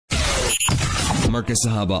Marcus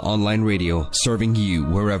Sahaba Online Radio, serving you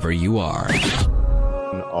wherever you are.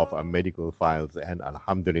 Of medical files, and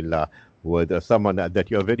Alhamdulillah, with someone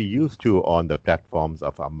that you're very used to on the platforms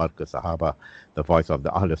of Marcus Sahaba, the voice of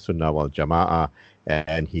the Ahl Sunnah wal Jama'ah,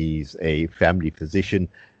 and he's a family physician.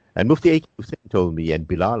 And Mufti Aqi Hussain told me, and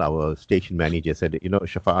Bilal, our station manager, said,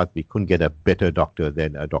 Shafa'at, we couldn't get a better doctor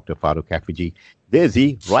than Dr. Farooq Hafiji. There's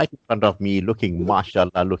he, right in front of me, looking,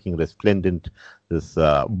 mashallah, looking resplendent this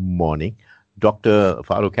morning. Dr.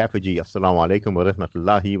 Farooq Hafiji, Assalamu alaikum wa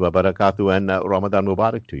rahmatullahi wa barakatuh, and Ramadan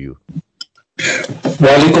Mubarak to you. Wa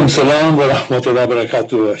alaikum salam wa rahmatullahi wa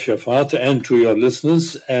barakatuh, Shafat, and to your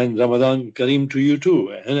listeners, and Ramadan Kareem to you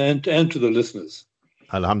too, and to the listeners.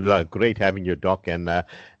 Alhamdulillah, great having you, Doc. And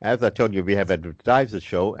as I told you, we have advertised the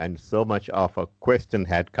show, and so much of a question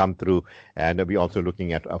had come through. And we're also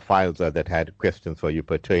looking at files that had questions for you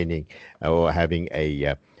pertaining or having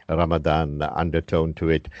a Ramadan undertone to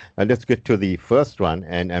it. And let's get to the first one.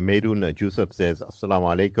 And Meirun Joseph says,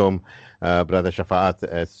 Assalamu alaikum, Brother Shafa'at.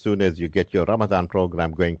 As soon as you get your Ramadan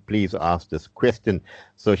program going, please ask this question.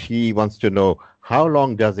 So she wants to know, how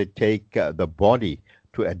long does it take the body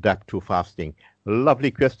to adapt to fasting? Lovely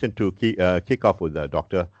question to kick off with,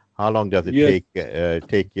 Doctor. How long does it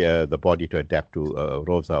take the body to adapt to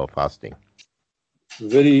rosa or fasting?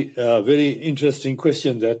 Very interesting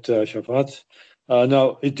question, that Shafat.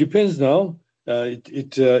 Now it depends.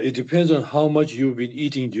 It depends on how much you've been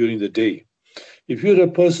eating during the day. If you're a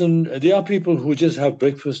person, there are people who just have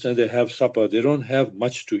breakfast and they have supper. They don't have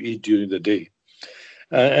much to eat during the day.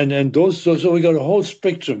 And those, so we got a whole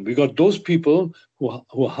spectrum. We got those people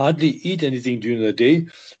who hardly eat anything during the day,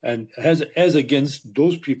 and as against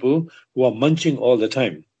those people who are munching all the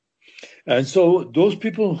time. And so those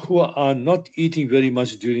people who are not eating very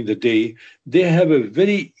much during the day, they have a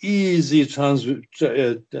very easy transition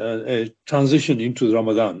into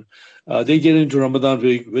Ramadan. They get into Ramadan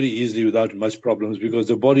very, very easily without much problems, because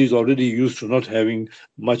the body is already used to not having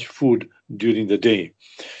much food during the day.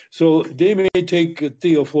 So they may take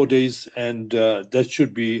 3 or 4 days, and that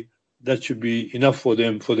should be enough for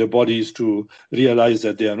them, for their bodies to realize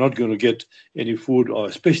that they are not going to get any food, or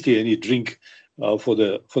especially any drink, for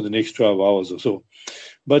the next 12 hours or so.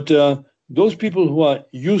 But those people who are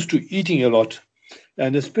used to eating a lot,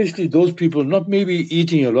 and especially those people not maybe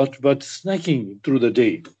eating a lot, but snacking through the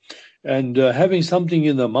day, and having something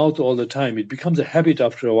in the mouth all the time, it becomes a habit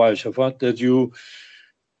after a while, Shafat, that you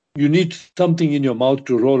need something in your mouth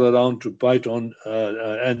to roll around, to bite on,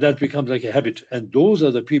 and that becomes like a habit. And those are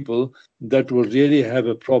the people that will really have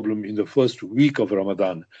a problem in the first week of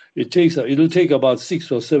Ramadan. It'll take about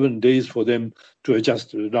 6 or 7 days for them to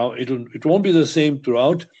adjust. Now, it won't be the same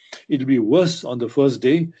throughout. It'll be worse on the first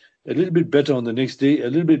day, a little bit better on the next day, a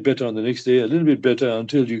little bit better on the next day, a little bit better,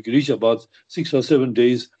 until you reach about 6 or 7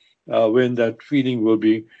 days when that feeling will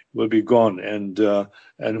be gone, and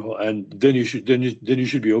then you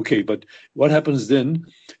should be okay. But what happens then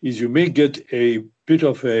is you may get a bit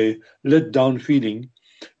of a let down feeling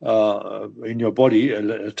in your body,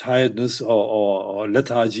 a tiredness or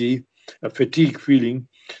lethargy, a fatigue feeling,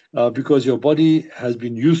 because your body has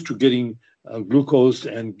been used to getting glucose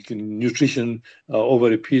and nutrition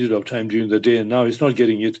over a period of time during the day, and now it's not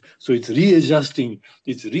getting it. So it's readjusting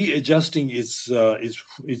its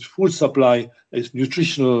food supply, its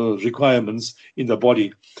nutritional requirements in the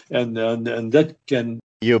body, and that can.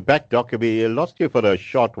 You're back, Doc. We lost you for a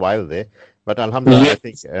short while there, but Alhamdulillah,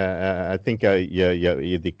 I think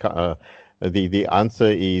the answer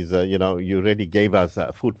is, you really gave us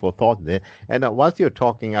food for thought there. And whilst you're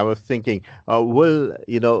talking, I was thinking, will,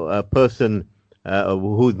 a person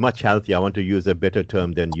who's much healthier, I want to use a better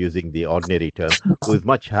term than using the ordinary term, who's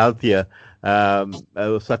much healthier,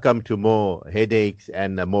 succumb to more headaches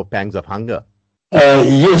and more pangs of hunger?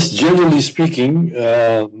 Yes, generally speaking,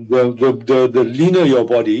 the leaner your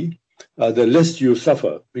body, the less you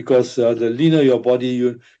suffer, because the leaner your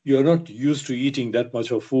body, you're not used to eating that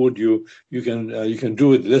much of food. You can do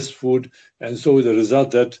with less food, and so with the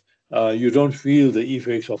result that you don't feel the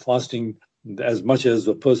effects of fasting as much as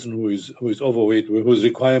the person who is overweight, whose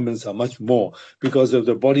requirements are much more because of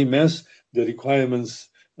the body mass.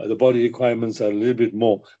 The body requirements are a little bit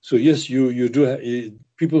more. So yes, you do.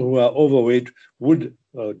 People who are overweight would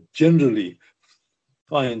generally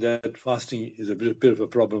find that fasting is a bit of a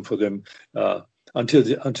problem for them until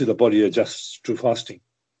the body adjusts to fasting.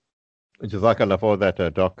 Jazakallah for that,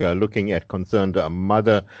 Doc. Looking at concerned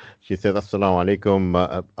mother, she says, Assalamu alaikum,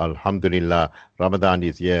 Alhamdulillah, Ramadan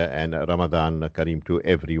is here, and Ramadan Kareem to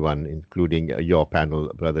everyone, including your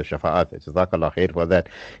panel, Brother Shafa'at. Jazakallah khair for that.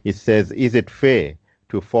 It says, is it fair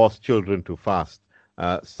to force children to fast?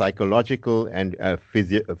 psychological and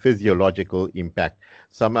physiological impact.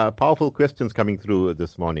 Some powerful questions coming through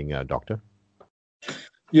this morning, Doctor.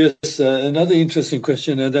 Yes, another interesting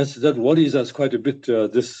question, and that worries us quite a bit.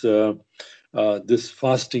 This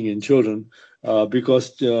fasting in children,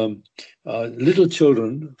 because little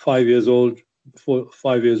children, 5 years old,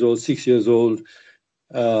 5 years old, 6 years old,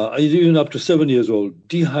 even up to 7 years old,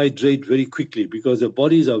 dehydrate very quickly because their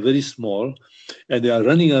bodies are very small and they are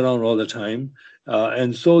running around all the time.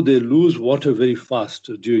 And so they lose water very fast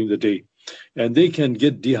during the day. And they can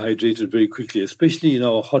get dehydrated very quickly, especially in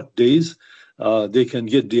our hot days. They can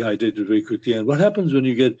get dehydrated very quickly. And what happens when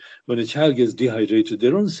a child gets dehydrated?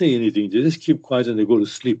 They don't say anything. They just keep quiet and they go to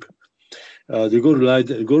sleep. They go to lie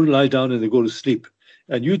down and they go to sleep.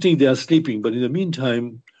 And you think they are sleeping, but in the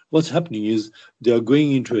meantime, what's happening is they are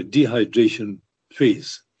going into a dehydration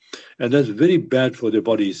phase. And that's very bad for their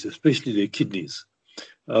bodies, especially their kidneys.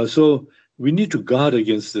 So we need to guard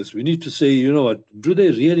against this. We need to say, you know what, do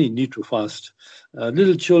they really need to fast?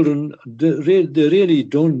 Little children, they really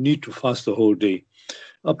don't need to fast the whole day.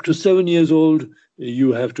 Up to 7 years old,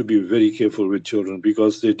 you have to be very careful with children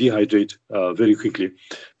because they dehydrate very quickly.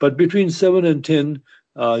 But between 7 and 10,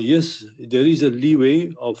 yes, there is a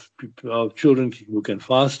leeway of children who can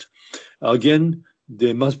fast. Again,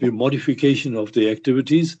 there must be modification of the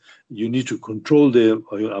activities. You need to control the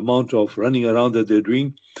amount of running around that they're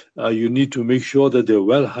doing. You need to make sure that they're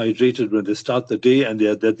well hydrated when they start the day and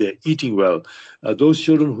that they're eating well. Those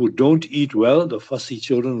children who don't eat well, the fussy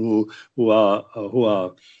children who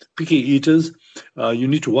are picky eaters, you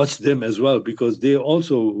need to watch them as well because they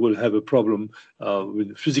also will have a problem,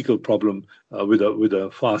 with physical problem with a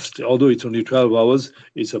fast. Although it's only 12 hours,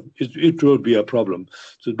 it will be a problem.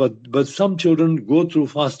 So, but some children go through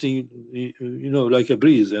fasting, like a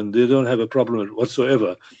breeze, and they don't have a problem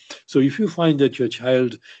whatsoever. So if you find that your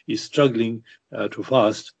child is struggling to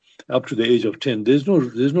fast up to the age of 10, there's no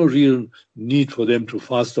real need for them to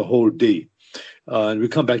fast the whole day. And we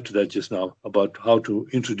come back to that just now about how to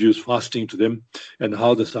introduce fasting to them and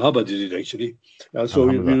how the Sahaba did it actually. So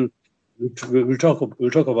we'll talk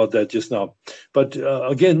about that just now. But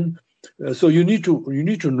again, so you need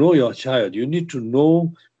to know your child. You need to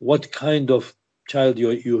know what kind of child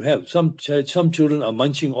you have. Some children are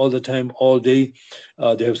munching all the time, all day.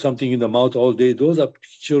 They have something in the mouth all day. Those are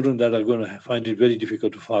children that are going to find it very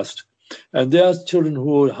difficult to fast. And there are children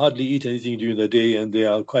who hardly eat anything during the day, and they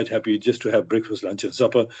are quite happy just to have breakfast, lunch, and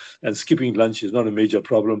supper. And skipping lunch is not a major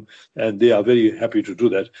problem, and they are very happy to do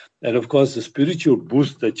that. And of course, the spiritual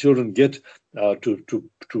boost that children get what's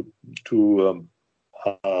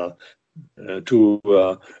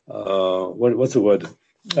the word?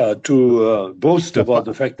 To boast about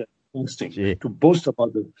the fact that fasting, to boast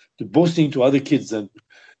about the boasting to other kids, and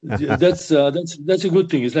that's a good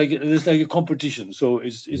thing. It's like a competition, so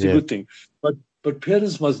it's a good thing. But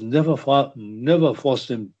parents must never force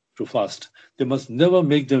them to fast. They must never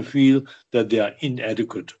make them feel that they are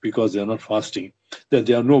inadequate because they are not fasting, that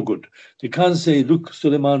they are no good. They can't say, look,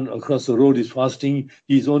 Suleiman across the road is fasting.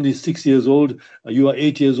 He's only 6 years old. You are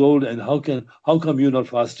 8 years old, and how come you're not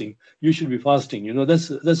fasting? You should be fasting.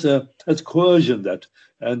 That's coercion,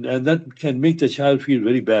 and that can make the child feel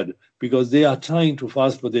very bad because they are trying to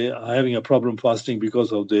fast, but they are having a problem fasting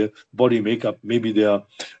because of their body makeup. Maybe they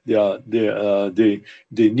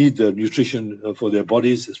need the nutrition for their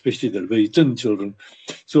bodies, especially the very thin children.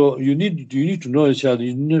 So you need to know your child.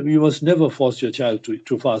 You must never force your child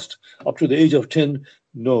to fast. Up to the age of 10,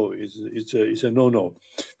 no, it's a no-no.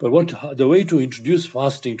 But the way to introduce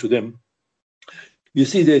fasting to them, you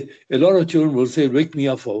see, a lot of children will say, wake me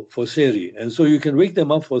up for Sehri. And so you can wake them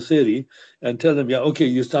up for Sehri and tell them, yeah, okay,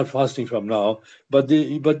 you start fasting from now, but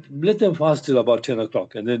let them fast till about 10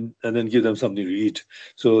 o'clock and then give them something to eat.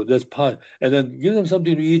 So that's part. And then give them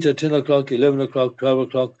something to eat at 10 o'clock, 11 o'clock, 12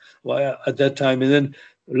 o'clock, at that time. And then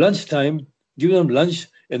lunchtime, give them lunch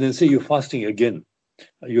and then say you're fasting again.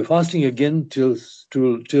 You're fasting again till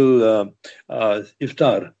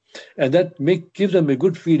iftar. And that gives them a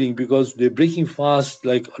good feeling because they're breaking fast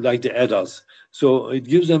like the Eddas. So it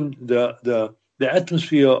gives them the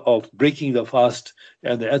atmosphere of breaking the fast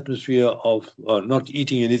and the atmosphere of not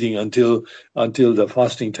eating anything until the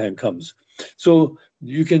fasting time comes. So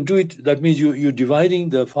you can do it. That means you're dividing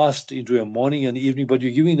the fast into a morning and evening, but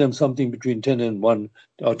you're giving them something between 10 and 1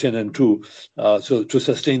 or 10 and 2 so to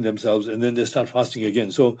sustain themselves, and then they start fasting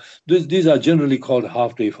again. So these are generally called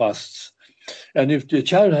half-day fasts. And if the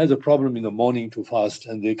child has a problem in the morning to fast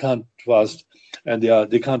and they can't fast and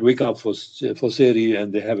they can't wake up for Sehri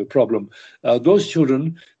and they have a problem, those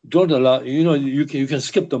children don't allow, you can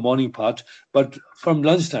skip the morning part, but from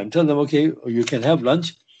lunchtime, tell them, okay, you can have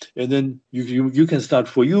lunch, and then you can start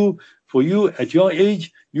for you at your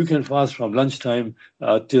age. You can fast from lunchtime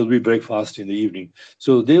till we break fast in the evening.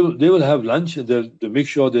 So they will have lunch, and they'll make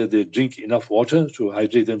sure that they drink enough water to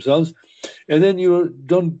hydrate themselves. And then you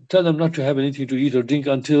don't tell them not to have anything to eat or drink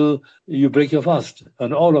until you break your fast.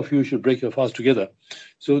 And all of you should break your fast together.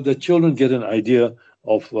 So the children get an idea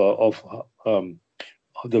of the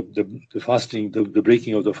fasting, the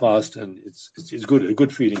breaking of the fast, and it's good, a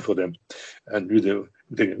good feeling for them. And with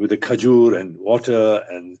the khajur and water,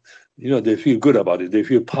 and they feel good about it. They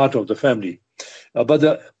feel part of the family. But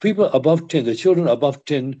the people above 10, the children above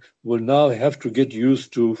 10, will now have to get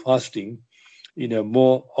used to fasting in a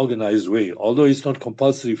more organized way. Although it's not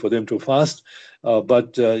compulsory for them to fast,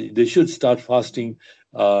 but they should start fasting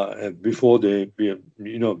before they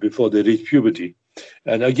reach puberty.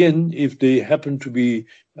 And again, if they happen to be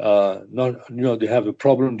they have a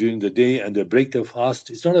problem during the day and they break their fast,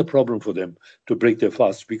 it's not a problem for them to break their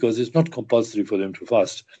fast because it's not compulsory for them to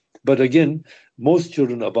fast. But again, most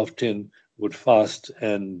children above 10 would fast,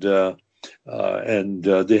 and they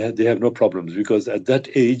have no problems because at that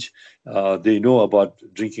age they know about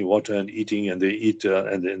drinking water and eating, and they eat.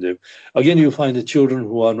 Again, you find the children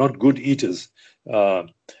who are not good eaters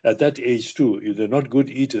at that age too. If they're not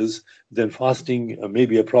good eaters, then fasting may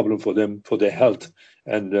be a problem for them, for their health.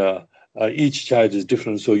 And each child is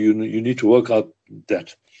different, so you need to work out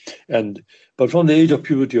that. But from the age of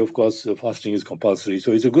puberty, of course, fasting is compulsory.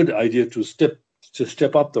 So it's a good idea to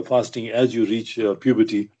step up the fasting as you reach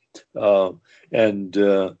puberty, and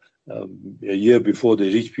a year before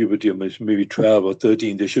they reach puberty, or maybe 12 or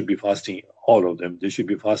 13, they should be fasting, all of them. They should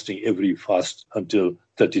be fasting every fast until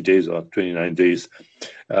 30 days or 29 days.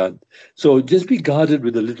 So just be guarded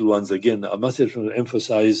with the little ones. Again, I must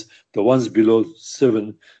emphasize the ones below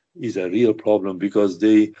 7 is a real problem because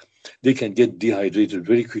they can get dehydrated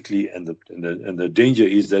very quickly, and the danger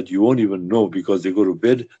is that you won't even know because they go to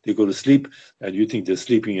bed, they go to sleep, and you think they're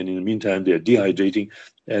sleeping, and in the meantime they're dehydrating,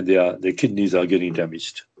 and their kidneys are getting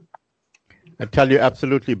damaged. I tell you,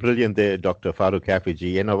 absolutely brilliant there, Dr. Farooq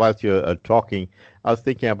Hafiji. Whilst you're talking, I was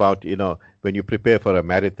thinking about, when you prepare for a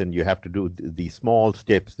marathon, you have to do the small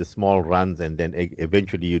steps, the small runs, and then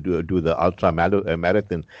eventually you do the ultra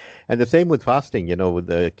marathon. And the same with fasting, with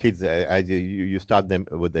the kids, as you start them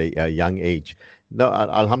with a young age. No,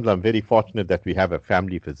 alhamdulillah, I'm very fortunate that we have a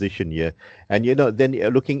family physician here. And, then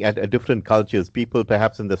looking at different cultures, people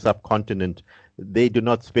perhaps in the subcontinent, they do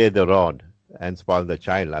not spare the rod and spoil the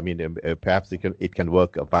child. I mean, perhaps it can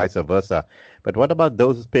work vice versa. But what about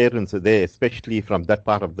those parents there, especially from that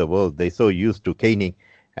part of the world? They're so used to caning,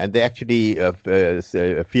 and they actually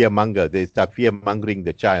fearmonger. They start fear-mongering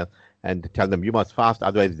the child and tell them, you must fast,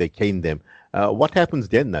 otherwise they cane them. What happens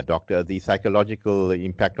then, doctor? The psychological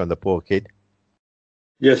impact on the poor kid?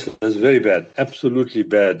 Yes, that's very bad, absolutely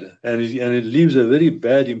bad. And it leaves a very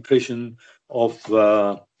bad impression of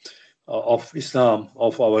Islam,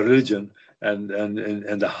 of our religion, and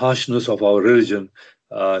the harshness of our religion,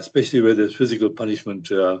 especially where there's physical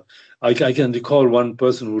punishment. I can recall one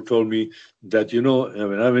person who told me that,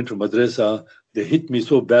 when I went to madrasa, they hit me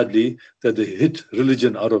so badly that they hit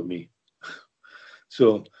religion out of me.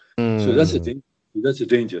 So that's a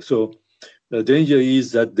danger. So the danger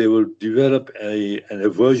is that they will develop an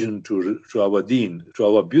aversion to our deen, to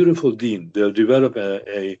our beautiful deen. They'll develop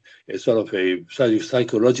a sort of a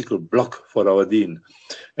psychological block for our deen,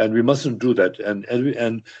 and we mustn't do that. And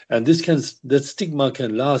that stigma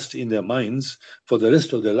can last in their minds for the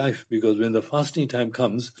rest of their life, because when the fasting time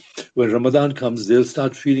comes, when Ramadan comes, they'll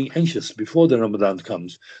start feeling anxious. Before the Ramadan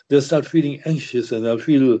comes, they'll start feeling anxious, and they'll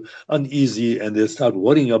feel uneasy, and they'll start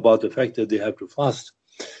worrying about the fact that they have to fast.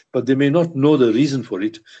 But they may not know the reason for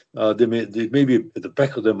it. They may be at the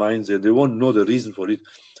back of their minds, and they won't know the reason for it.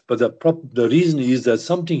 But the reason is that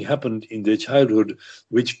something happened in their childhood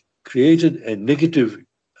which created a negative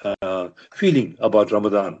feeling about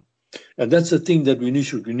Ramadan. And that's the thing that we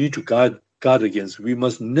need to guard against. We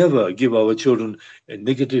must never give our children a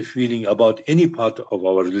negative feeling about any part of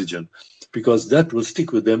our religion, because that will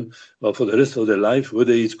stick with them for the rest of their life,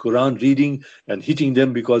 whether it's Quran reading and hitting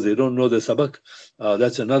them because they don't know the sabak.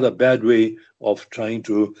 That's another bad way of trying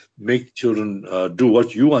to make children do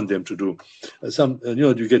what you want them to do.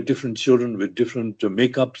 You get different children with different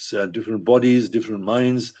makeups and different bodies, different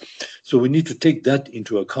minds. So we need to take that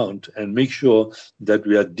into account and make sure that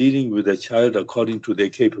we are dealing with a child according to their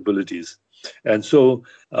capabilities. And so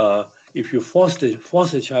if you force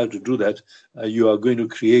a child to do that, you are going to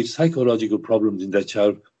create psychological problems in that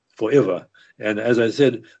child forever. And as I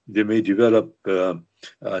said, they may develop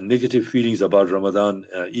negative feelings about Ramadan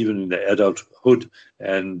even in the adulthood,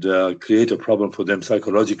 and create a problem for them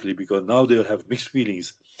psychologically, because now they'll have mixed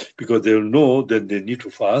feelings, because they'll know that they need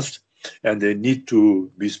to fast and they need to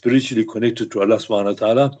be spiritually connected to Allah subhanahu wa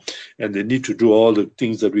ta'ala, and they need to do all the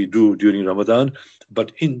things that we do during Ramadan,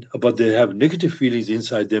 but they have negative feelings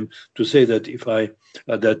inside them to say that if I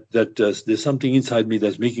there's something inside me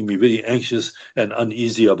that's making me very anxious and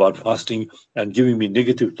uneasy about fasting and giving me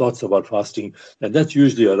negative thoughts about fasting, and that's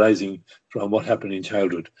usually arising from what happened in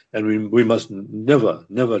childhood, and we must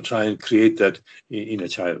never try and create that in a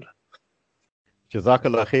child.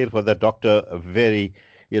 Jazakallah khair for that, doctor. Very,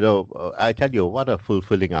 I tell you, what a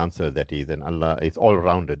fulfilling answer that is. And Allah is all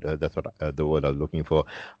rounded. That's what the word I was looking for.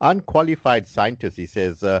 Unqualified scientist, he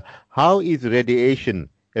says, how is radiation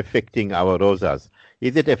affecting our rosas?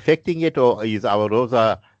 Is it affecting it, or is our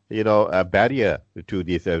rosa, a barrier to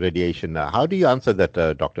this radiation? How do you answer that,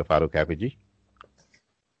 Dr. Farooq Hafiji?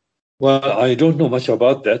 Well, I don't know much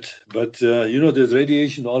about that, but there's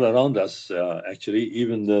radiation all around us. Actually,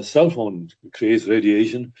 even the cell phone creates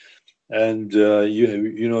radiation, and when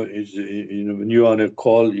you're on a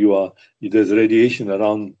call, there's radiation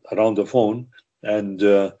around the phone, and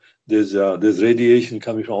there's radiation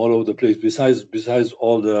coming from all over the place. Besides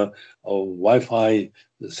all the Wi-Fi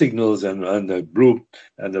signals and the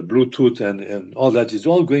Bluetooth and all that is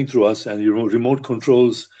all going through us, and your remote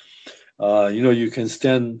controls. You can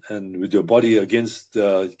stand and with your body against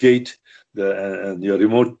the gate and your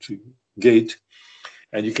remote gate,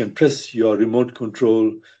 and you can press your remote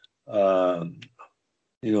control, on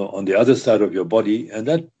the other side of your body, and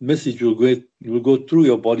that message will go through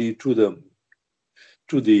your body to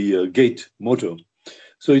the gate motor.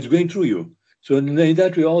 So it's going through you. So in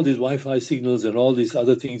that way, all these Wi-Fi signals and all these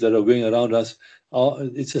other things that are going around us,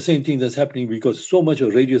 it's the same thing that's happening, because so much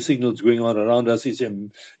of radio signals going on around us.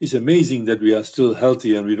 It's amazing that we are still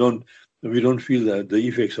healthy and we don't feel the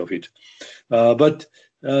effects of it. But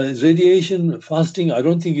radiation fasting, I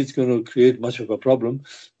don't think it's going to create much of a problem.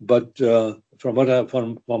 But from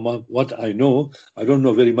what I know, I don't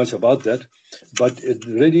know very much about that. But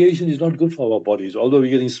radiation is not good for our bodies. Although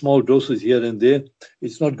we're getting small doses here and there,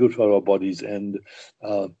 it's not good for our bodies. And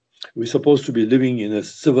we're supposed to be living in a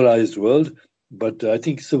civilized world, but I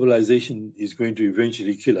think civilization is going to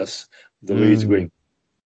eventually kill us the way it's going.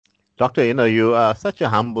 Doctor, you are such a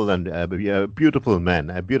humble and beautiful man,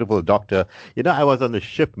 a beautiful doctor. I was on a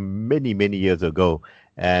ship many, many years ago,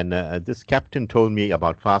 and this captain told me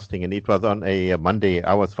about fasting, and it was on a Monday.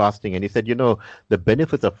 I was fasting, and he said, the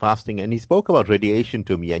benefits of fasting, and he spoke about radiation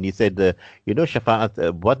to me, and he said,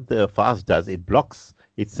 Shafa'at, what the fast does, it blocks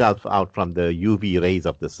itself out from the UV rays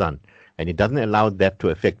of the sun, and it doesn't allow that to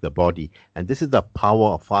affect the body. And this is the power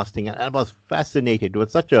of fasting. And I was fascinated. It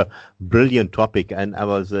was such a brilliant topic. And I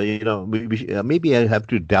was, maybe I have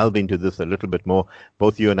to delve into this a little bit more.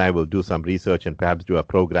 Both you and I will do some research and perhaps do a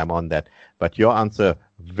program on that. But your answer,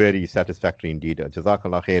 very satisfactory indeed.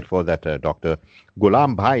 Jazakallah khair for that, Doctor.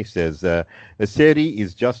 Ghulam Bhai says, Seri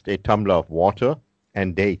is just a tumbler of water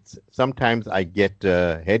and dates. Sometimes I get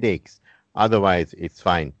headaches. Otherwise, it's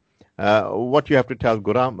fine. What you have to tell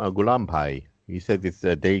Ghulam Bhai? He says it's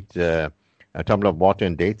a date, a tumbler of water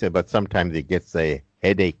and dates, but sometimes he gets a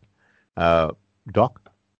headache.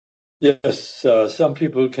 Doc? Yes, some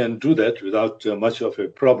people can do that without much of a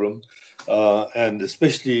problem, and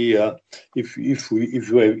especially if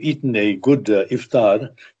you have eaten a good iftar.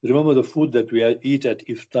 Remember, the food that we eat at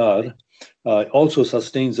iftar also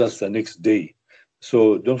sustains us the next day.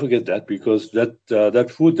 So don't forget that, because that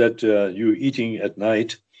food that you're eating at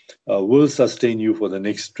night will sustain you for the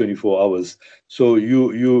next 24 hours. So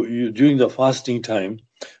you during the fasting time,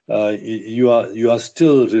 you are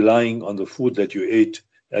still relying on the food that you ate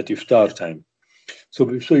at iftar time. So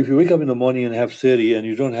if you wake up in the morning and have sehri, and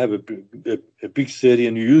you don't have a big sehri,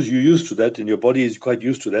 and you're used to that, and your body is quite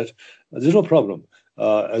used to that, there's no problem.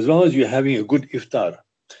 As long as you're having a good iftar.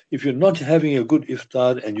 If you're not having a good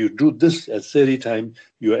iftar and you do this at sehri time,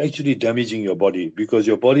 you're actually damaging your body, because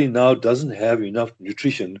your body now doesn't have enough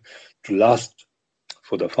nutrition to last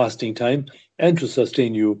for the fasting time and to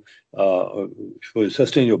sustain you,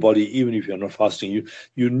 sustain your body even if you're not fasting.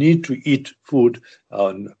 You need to eat food.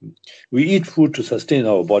 We eat food to sustain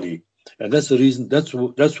our body, and that's the reason. That's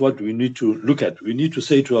what we need to look at. We need to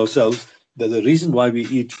say to ourselves that the reason why we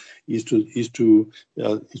eat is to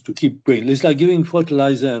keep going. It's like giving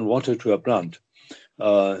fertilizer and water to a plant.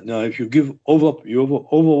 Now, if you give over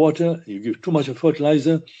water, you give too much of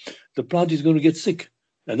fertilizer, the plant is going to get sick,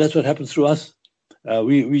 and that's what happens to us.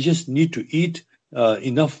 We just need to eat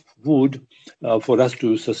enough food for us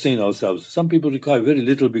to sustain ourselves. Some people require very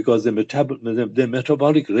little because their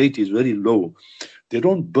metabolic rate is very low. They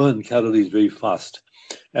don't burn calories very fast,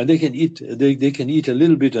 and they can eat. They can eat a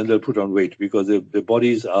little bit and they'll put on weight because their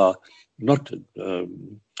bodies are not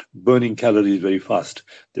burning calories very fast.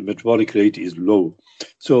 The metabolic rate is low.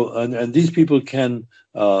 So, and these people can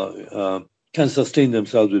sustain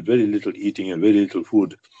themselves with very little eating and very little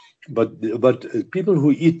food. But people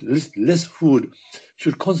who eat less food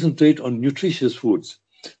should concentrate on nutritious foods.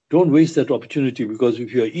 Don't waste that opportunity, because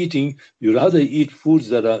if you are eating, you rather eat foods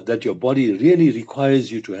that your body really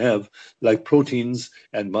requires you to have, like proteins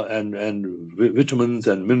and vitamins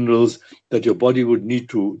and minerals that your body would need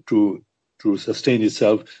to sustain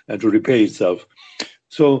itself and to repair itself.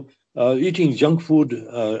 So eating junk food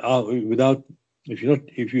without if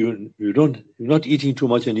you're not eating too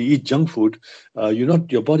much and you eat junk food,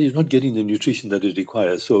 your body is not getting the nutrition that it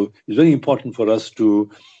requires. So it's very important for us to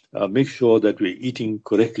make sure that we're eating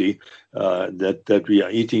correctly, that we are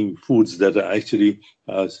eating foods that are actually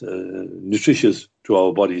nutritious to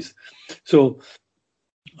our bodies. So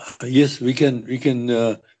yes, we can.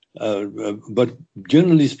 But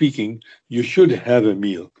generally speaking, you should have a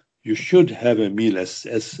meal. You should have a meal as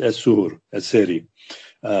suhoor, as sehri,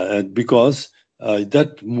 because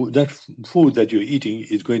that food that you're eating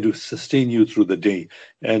is going to sustain you through the day,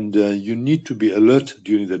 and you need to be alert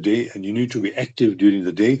during the day, and you need to be active during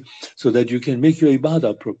the day, so that you can make your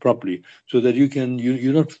ibadah properly, so that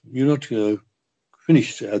you're not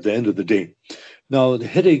finished at the end of the day. Now, the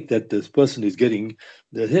headache that this person is getting,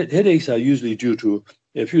 the headaches are usually due to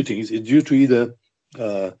a few things. It's due to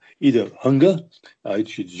either hunger,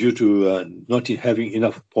 it's due to not having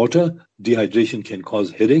enough water. Dehydration can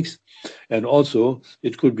cause headaches, and also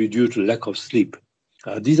it could be due to lack of sleep.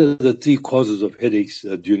 These are the three causes of headaches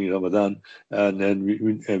during Ramadan, and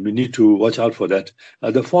we need to watch out for that.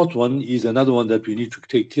 The fourth one is another one that we need to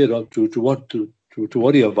take care of, to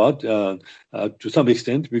worry about to some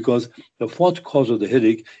extent, because the fourth cause of the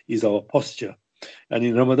headache is our posture. And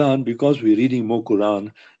in Ramadan, because we're reading more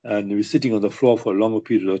Quran and we're sitting on the floor for a longer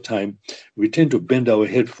period of time, we tend to bend our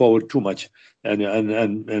head forward too much.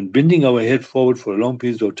 And bending our head forward for a long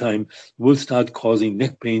period of time will start causing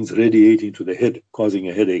neck pains radiating to the head, causing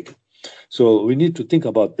a headache. So we need to think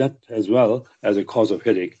about that as well as a cause of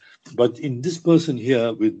headache. But in this person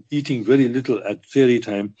here, with eating very little at sehri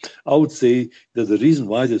time, I would say that the reason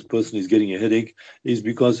why this person is getting a headache is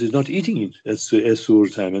because he's not eating it at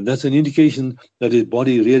suhoor time. And that's an indication that his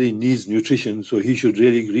body really needs nutrition. So he should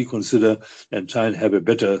really reconsider and try and have a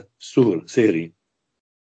better suhoor, sehri.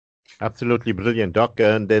 Absolutely brilliant, Doc.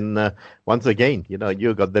 And then once again,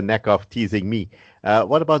 you got the knack of teasing me.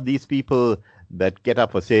 What about these people that get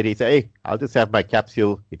up for sehri, say, hey, I'll just have my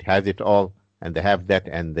capsule, it has it all, and they have that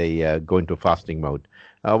and they go into fasting mode.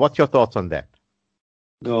 What's your thoughts on that?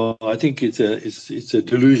 No, I think it's a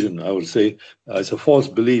delusion. I would say it's a false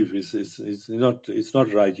belief. It's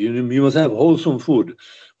not right. You must have wholesome food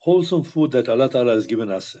that Allah Ta'ala has given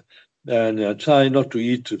us, and try not to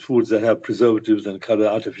eat foods that have preservatives and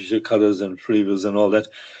artificial colors and flavors and all that.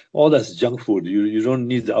 All that's junk food. You don't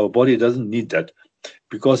need. Our body doesn't need that,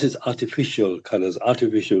 because it's artificial colors,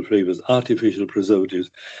 artificial flavors, artificial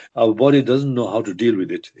preservatives. Our body doesn't know how to deal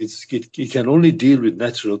with it. It can only deal with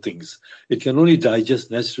natural things. It can only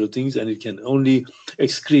digest natural things, and it can only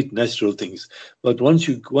excrete natural things. But once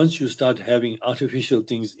you start having artificial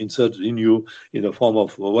things inserted in you in the form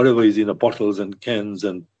of whatever is in the bottles and cans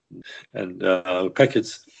and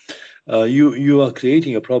packets, you are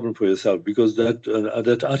creating a problem for yourself, because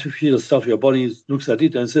that artificial stuff, your body looks at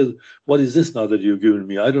it and says, what is this now that you've given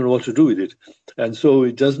me? I don't know what to do with it. And so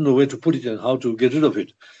it doesn't know where to put it and how to get rid of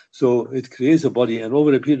it. So it creates a body, and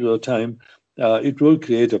over a period of time, it will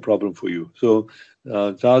create a problem for you. So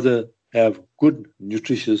rather have good,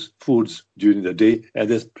 nutritious foods during the day, and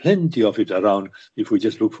there's plenty of it around if we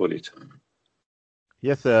just look for it.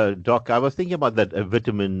 Yes, Doc, I was thinking about that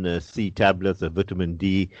vitamin C tablets, vitamin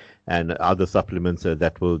D, and other supplements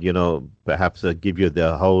that will, perhaps give you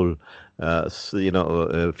the whole,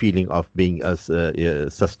 feeling of being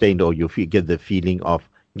sustained, or you get the feeling of,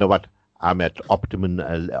 I'm at optimum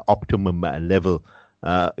level.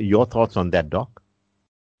 Your thoughts on that, Doc?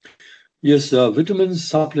 Yes, vitamins,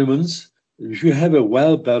 supplements. If you have a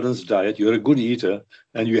well-balanced diet, you're a good eater,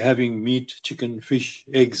 and you're having meat, chicken, fish,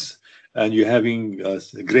 eggs, and you're having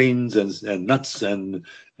grains and nuts and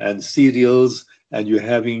cereals, and you're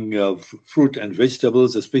having fruit and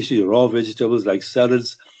vegetables, especially raw vegetables like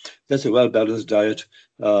salads. That's a well-balanced diet,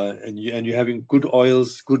 and you're having good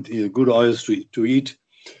oils to eat.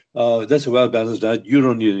 that's a well-balanced diet. You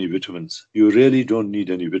don't need any vitamins. You really don't need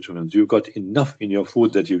any vitamins. You've got enough in your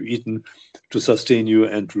food that you've eaten to sustain you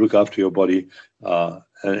and to look after your body,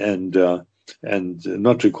 and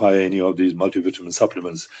not require any of these multivitamin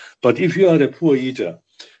supplements. But if you are a poor eater,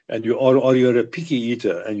 and or you're a picky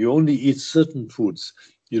eater, and you only eat certain foods,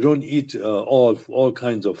 you don't eat all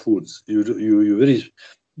kinds of foods. You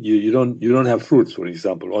don't have fruits, for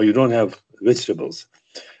example, or you don't have vegetables.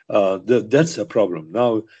 That's a problem.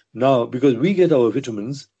 Now, because we get our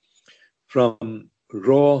vitamins from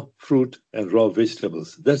raw fruit and raw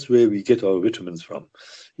vegetables. That's where we get our vitamins from.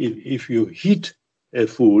 If you heat a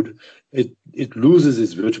food, it loses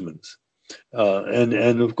its vitamins.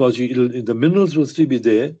 And of course, the minerals will still be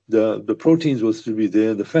there, the proteins will still be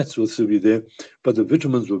there, the fats will still be there, but the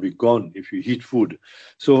vitamins will be gone if you heat food.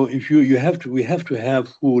 So if we have to have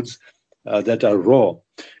foods that are raw,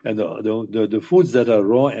 and the foods that are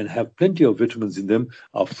raw and have plenty of vitamins in them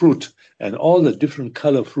are fruit, and all the different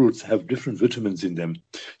color fruits have different vitamins in them.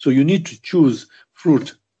 So you need to choose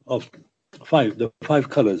fruit of the five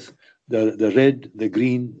colors: the red, the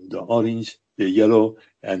green, the orange, the yellow,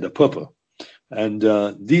 and the purple. And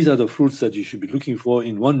these are the fruits that you should be looking for.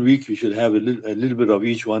 In 1 week, you should have a little bit of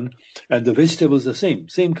each one. And the vegetables, the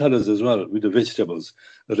same colors as well with the vegetables: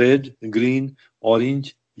 red, green,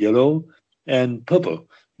 orange, yellow, and purple.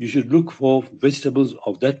 You should look for vegetables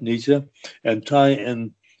of that nature and try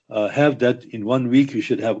and have that in 1 week. You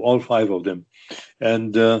should have all five of them.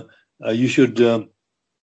 And you should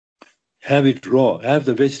have it raw, have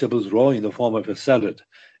the vegetables raw in the form of a salad.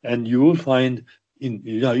 And you will find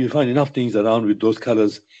you'll find enough things around with those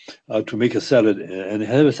colors to make a salad, and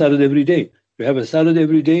have a salad every day. You have a salad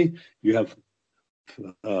every day, you have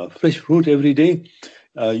fresh fruit every day,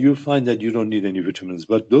 you'll find that you don't need any vitamins.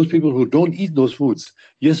 But those people who don't eat those foods,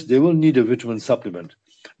 yes, they will need a vitamin supplement.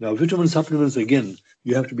 Now, vitamin supplements, again,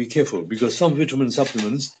 you have to be careful, because some vitamin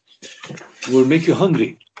supplements will make you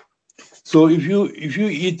hungry. So if you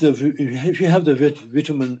have the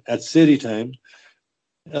vitamin at sehri time,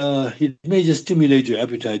 it may just stimulate your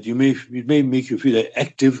appetite. It may make you feel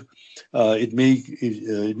active. It may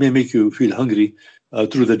make you feel hungry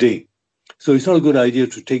through the day. So it's not a good idea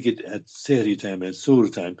to take it at sehri time, at suhr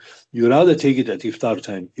time. You rather take it at iftar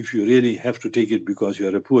time. If you really have to take it because you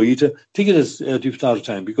are a poor eater, take it at iftar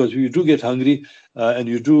time, because if you do get hungry and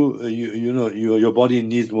your body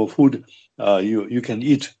needs more food, you can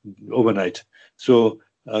eat overnight. So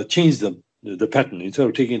change the pattern. Instead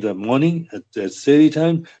of taking it in the morning at sehri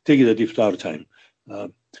time, take it at iftar time.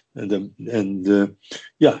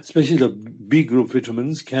 Especially the B group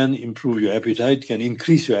vitamins can improve your appetite, can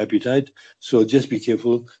increase your appetite. So just be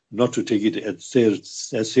careful not to take it at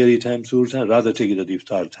sehri time, suhr time. Rather take it at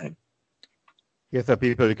iftar time. Yes, sir,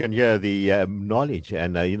 people, you can hear the knowledge,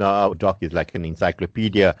 and our doc is like an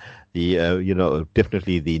encyclopedia.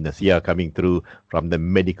 Definitely the nasiha coming through from the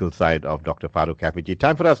medical side of Dr. Farooq Hafeji.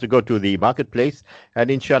 Time for us to go to the marketplace,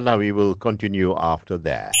 and inshallah we will continue after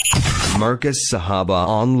that. Marcus Sahaba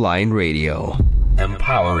Online Radio,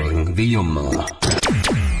 empowering the Ummah.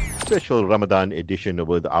 Special Ramadan edition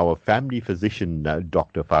with our family physician,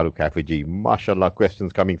 Dr. Farooq Hafeji. MashaAllah,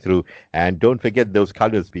 questions coming through. And don't forget those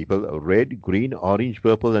colors, people. Red, green, orange,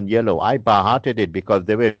 purple, and yellow. I bar-hearted it because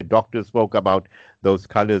there were doctors spoke about those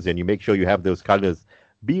colors, and you make sure you have those colors.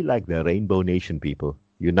 Be like the Rainbow Nation, people.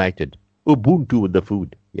 United. Ubuntu with the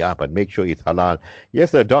food. Yeah, but make sure it's halal.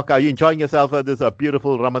 Yes, sir, Doc, are you enjoying yourself this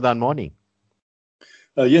beautiful Ramadan morning?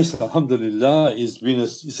 Yes, alhamdulillah.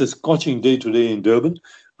 It's a scorching day today in Durban.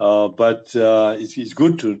 But it's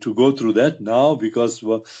good to go through that now, because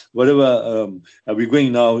we're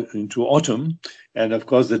going now into autumn, and of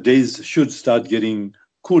course the days should start getting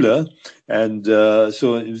cooler, and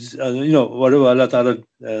whatever Allah Ta'ala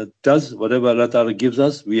does, whatever Allah Ta'ala gives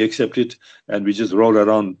us, we accept it, and we just roll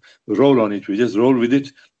on it. We just roll with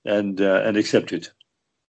it and accept it.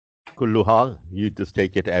 Kulluha, you just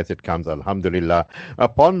take it as it comes, alhamdulillah. A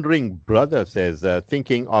pondering brother says,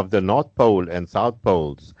 thinking of the North Pole and South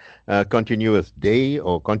Poles, continuous day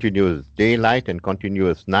or continuous daylight and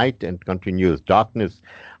continuous night and continuous darkness.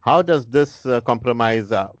 How does this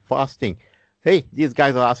compromise fasting? Hey, these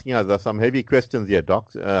guys are asking us some heavy questions here,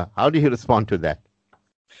 docs. How do you respond to that?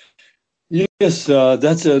 Yes,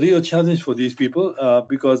 that's a real challenge for these people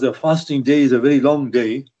because a fasting day is a very long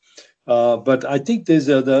day. But I think there's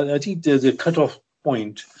a cutoff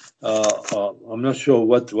point. I'm not sure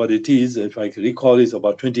what it is. If I can recall, it's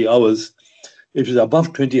about 20 hours. If it's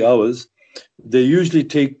above 20 hours, they usually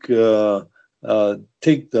take the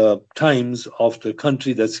times of the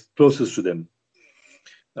country that's closest to them.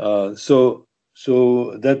 So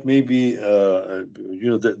So that may be,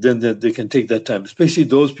 then they can take that time, especially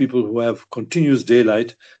those people who have continuous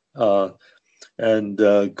daylight and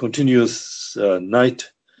continuous night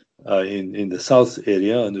in the south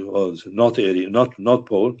area or north area, not North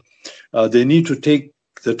Pole. They need to take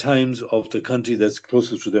the times of the country that's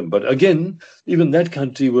closest to them. But again, even that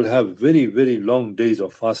country will have very, very long days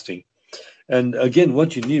of fasting. And again, what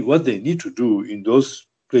they need to do in those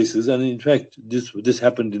places, and in fact, this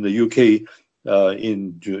happened in the UK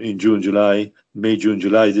in June, July, May, June,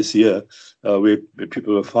 July this year, where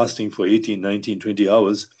people were fasting for 18, 19, 20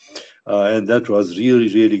 hours. And that was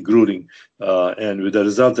really, really grueling. And with the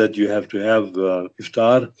result that you have to have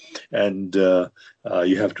iftar, and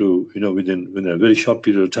you have to, within a very short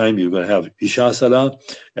period of time, you're going to have Isha Salah,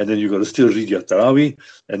 and then you've got to still read your Taraweeh,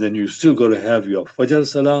 and then you still got to have your Fajr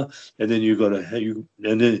Salah, and then you got to have you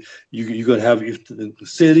got to have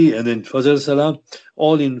Sehri, and then Fajr Salah,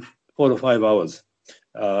 all in 4 or 5 hours,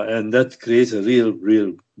 and that creates a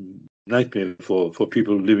real nightmare for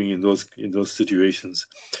people living in those situations.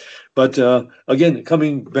 But again,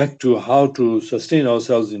 coming back to how to sustain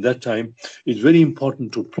ourselves in that time, it's very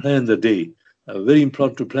important to plan the day. Very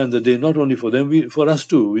important to plan the day, not only for them, for us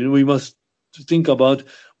too. We must think about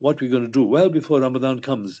what we're going to do well before Ramadan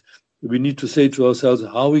comes. We need to say to ourselves,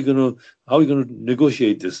 how are we going to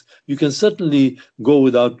negotiate this? You can certainly go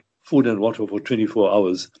without food and water for 24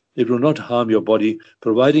 hours. It will not harm your body,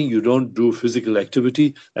 providing you don't do physical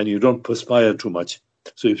activity and you don't perspire too much.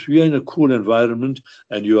 So if you are in a cool environment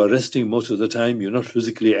and you are resting most of the time, you're not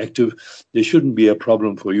physically active, there shouldn't be a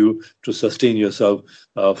problem for you to sustain yourself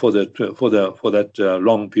for that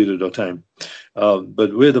long period of time.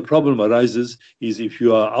 But where the problem arises is if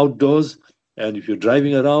you are outdoors and if you're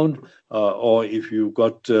driving around, or if you've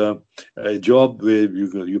got a job where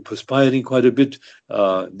you're perspiring quite a bit,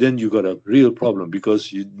 then you've got a real problem,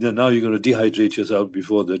 because now you're going to dehydrate yourself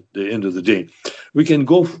before the end of the day. We can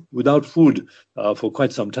go without food for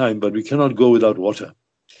quite some time, but we cannot go without water.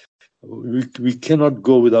 We cannot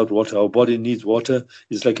go without water. Our body needs water.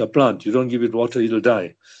 It's like a plant. You don't give it water, it'll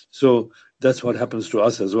die. So that's what happens to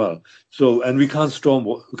us as well. So, and we can't store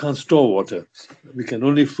water. We can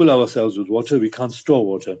only fill ourselves with water. We can't store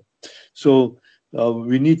water. So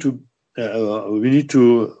we need to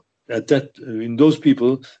those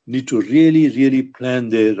people need to really plan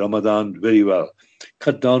their Ramadan very well.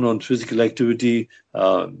 Cut down on physical activity.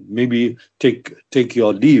 Maybe take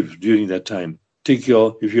your leave during that time. If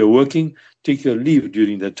you're working, take your leave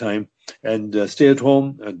during that time, and stay at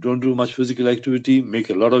home and don't do much physical activity. Make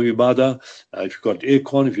a lot of ibadah. If you've got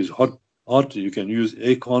aircon, if it's hot, you can use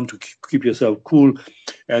aircon to keep yourself cool,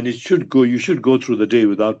 and you should go through the day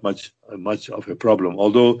without much of a problem.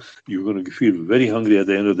 Although you're going to feel very hungry at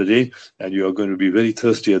the end of the day, and you are going to be very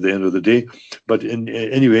thirsty at the end of the day. But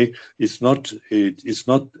anyway, it's not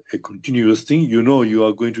a continuous thing. You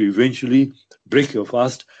are going to eventually break your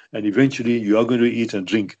fast, and eventually you are going to eat and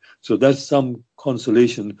drink. So that's some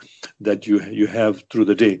consolation that you have through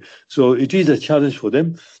the day. So it is a challenge for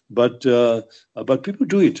them, but people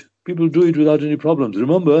do it. People do it without any problems.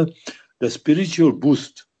 Remember, the spiritual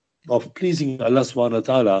boost of pleasing Allah subhanahu wa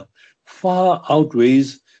ta'ala far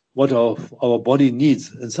outweighs what our body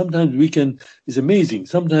needs. And sometimes it's amazing.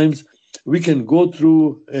 Sometimes we can go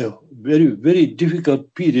through a very, very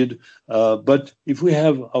difficult period, but if we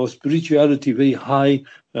have our spirituality very high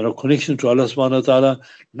and our connection to Allah subhanahu wa ta'ala,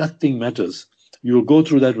 nothing matters. You will go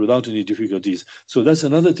through that without any difficulties. So that's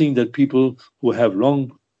another thing that people who have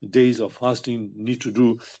long days of fasting need to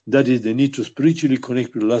do. That is, they need to spiritually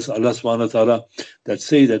connect with Allah subhanahu wa ta'ala, that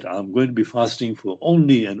say that I'm going to be fasting for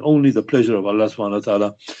only and only the pleasure of Allah subhanahu wa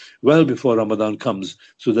ta'ala well before Ramadan comes,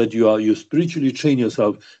 so that you spiritually train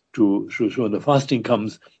yourself so when the fasting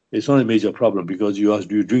comes, it's not a major problem, because you're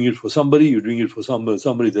doing it for somebody, you're doing it for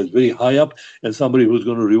somebody that's very high up, and somebody who's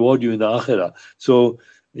going to reward you in the akhirah. So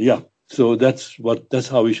that's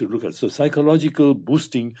how we should look at it. So psychological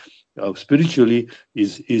boosting spiritually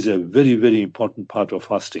is a very, very important part of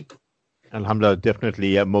fasting. Alhamdulillah,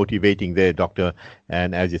 definitely motivating there, Doctor.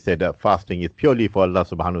 And as you said, fasting is purely for Allah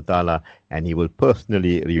subhanahu wa ta'ala, and He will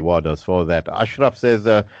personally reward us for that. Ashraf says,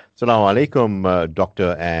 Assalamu alaikum,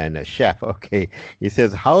 Doctor and Chef. Okay. He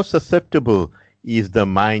says, how susceptible is the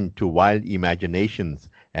mind to wild imaginations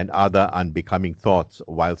and other unbecoming thoughts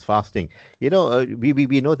whilst fasting? We know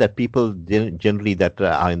that people generally that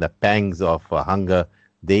are in the pangs of hunger,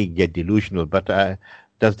 they get delusional. But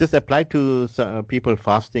does this apply to people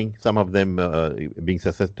fasting, some of them being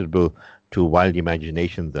susceptible to wild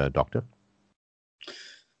imaginations, Doctor?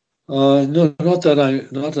 No, not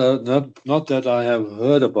that I have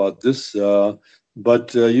heard about this,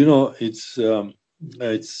 but it's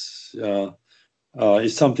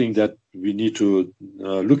is something that we need to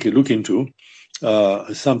look into.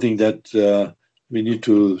 Something that we need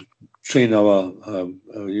to train our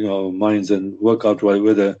minds and work out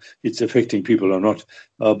whether it's affecting people or not.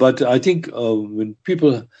 But I think when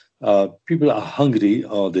people are hungry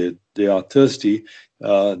or they are thirsty,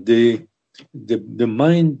 the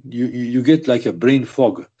mind you get like a brain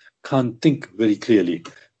fog, can't think very clearly.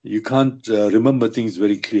 You can't remember things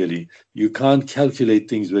very clearly. You can't calculate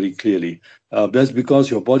things very clearly. That's because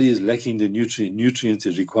your body is lacking the nutrients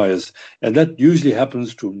it requires. And that usually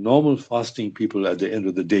happens to normal fasting people at the end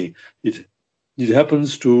of the day. It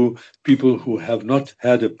happens to people who have not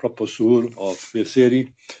had a proper suhoor or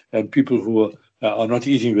sehri, and people who are not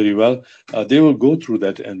eating very well. They will go through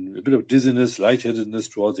that and a bit of dizziness, lightheadedness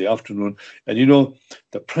towards the afternoon. And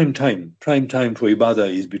the prime time for ibadah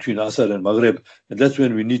is between Asr and Maghrib, and that's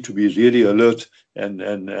when we need to be really alert and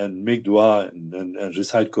make dua and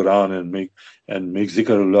recite Quran and make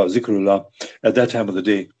zikrullah at that time of the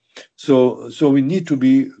day. So we need to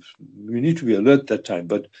be alert that time.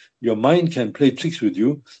 But your mind can play tricks with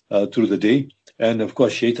you through the day, and of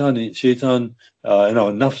course, shaitan and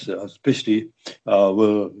our nafs especially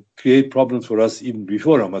will create problems for us even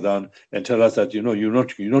before Ramadan and tell us that you're not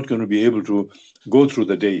going to be able to go through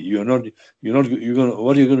the day. What are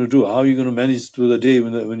you going to do? How are you going to manage through the day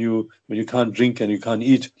when you can't drink and you can't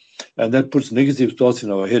eat? And that puts negative thoughts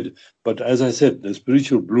in our head. But as I said, the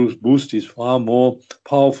spiritual boost is far more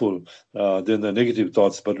powerful than the negative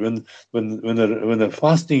thoughts. But when the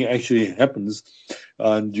fasting actually happens,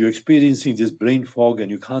 and you're experiencing this brain fog and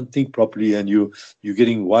you can't think properly and you're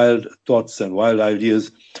getting wild thoughts and wild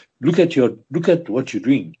ideas, look at what you're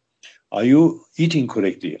doing. Are you eating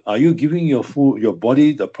correctly? Are you giving your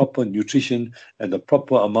body the proper nutrition and the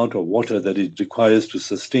proper amount of water that it requires to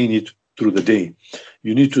sustain it through the day?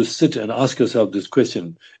 You need to sit and ask yourself this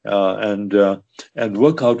question and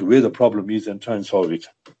work out where the problem is and try and solve it.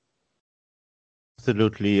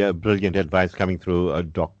 Absolutely brilliant advice coming through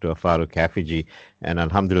Dr. Farooq Hafiji, and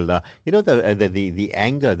alhamdulillah, the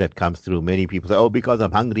anger that comes through. Many people say, oh, because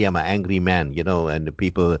I'm hungry, I'm an angry man, and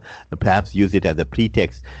people perhaps use it as a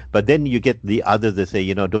pretext. But then you get the others that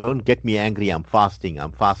say, don't get me angry, I'm fasting.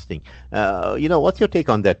 What's your take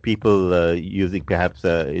on that? People using perhaps,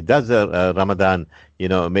 does Ramadan,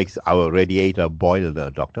 makes our radiator boil,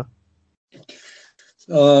 doctor?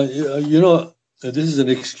 This is an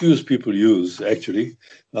excuse people use, actually,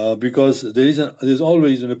 because there's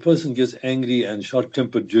always, when a person gets angry and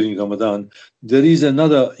short-tempered during Ramadan, there is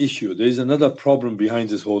another issue. There is another problem behind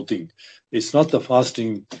this whole thing. It's not the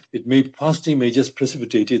fasting. Fasting may just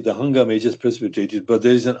precipitate it. The hunger may just precipitate it, but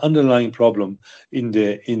there is an underlying problem in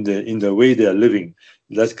the way they are living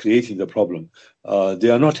that's creating the problem. They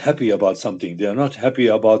are not happy about something. They are not happy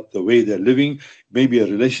about the way they're living. Maybe a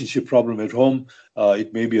relationship problem at home.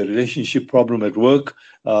 It may be a relationship problem at work.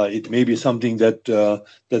 It may be something that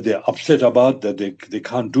they're upset about, that they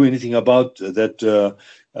can't do anything about, that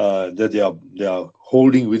they are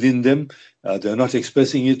holding within them. They're not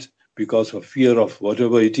expressing it because of fear of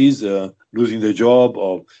whatever it is, losing their job,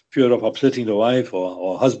 or fear of upsetting the wife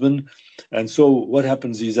or husband. And so what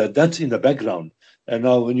happens is that's in the background. And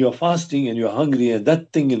now when you're fasting and you're hungry and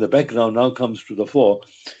that thing in the background now comes to the fore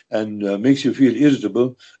and makes you feel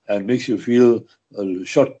irritable and makes you feel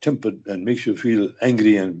short-tempered and makes you feel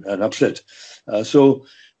angry and upset. So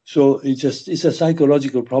it's a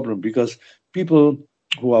psychological problem, because people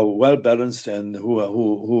who are well-balanced and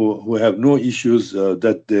who have no issues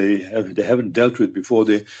that they haven't dealt with before,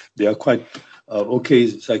 they are quite okay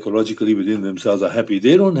psychologically within themselves, are happy.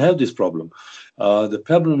 They don't have this problem. The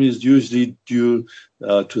problem is usually due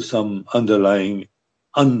to some underlying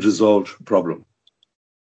unresolved problem.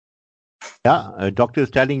 Yeah, a doctor is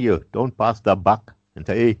telling you, don't pass the buck and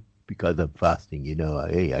say, hey, because I'm fasting,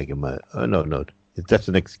 hey, I can, no, it's just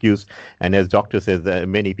an excuse. And as doctor says,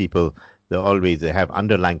 many people, they have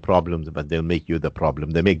underlying problems, but they'll make you the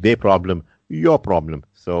problem. They make their problem your problem.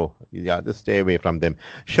 So, yeah, just stay away from them.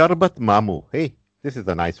 Sharbat Mamu, hey, this is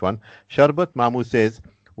a nice one. Sharbat Mamu says,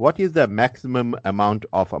 what is the maximum amount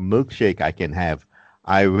of a milkshake I can have?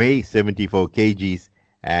 I weigh 74 kgs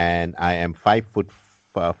and I am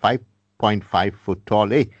 5.5 foot tall.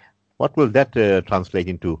 Hey, what will that translate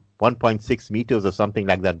into? 1.6 meters or something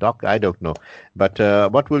like that, Doc? I don't know. But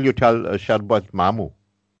what will you tell Sharbat Mamu?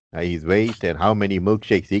 His weight and how many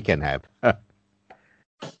milkshakes he can have?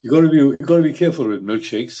 You got to be careful with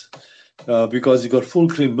milkshakes because you got full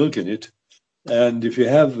cream milk in it. And if you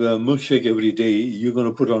have a milkshake every day, you're going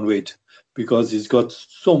to put on weight because it's got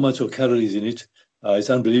so much of calories in it.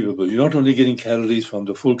 It's unbelievable. You're not only getting calories from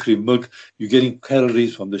the full cream milk, you're getting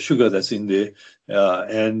calories from the sugar that's in there.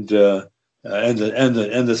 And and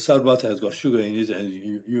the sarbat has got sugar in it, and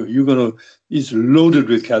you're gonna, it's loaded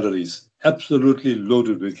with calories, absolutely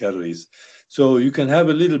loaded with calories. So you can have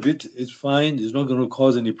a little bit, it's fine, it's not going to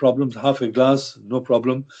cause any problems. Half a glass, no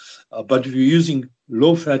problem. But if you're using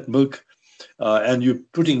low-fat milk and you're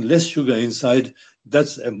putting less sugar inside,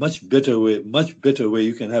 that's a much better way. Much better way.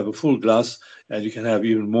 You can have a full glass, and you can have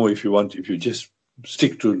even more if you want. If you just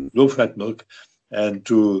stick to low-fat milk and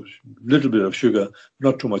to a little bit of sugar,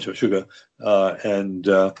 not too much of sugar, and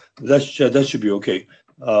that should be okay.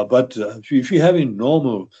 But if you're having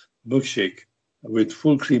normal milkshake with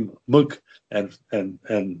full cream milk and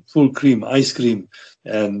full cream ice cream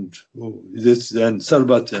and this and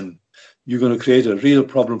sarbat, and you're going to create a real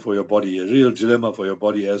problem for your body, a real dilemma for your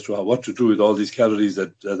body as to what to do with all these calories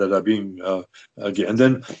that are being given. And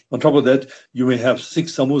then on top of that, you may have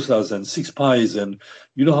 6 samosas and 6 pies, and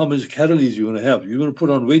you know how much calories you're going to have. You're going to put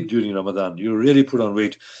on weight during Ramadan. You really put on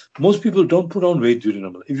weight. Most people don't put on weight during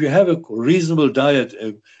Ramadan. If you have a reasonable diet,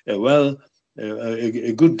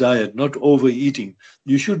 a good diet, not overeating,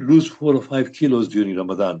 you should lose 4 or 5 kilos during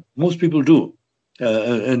Ramadan. Most people do.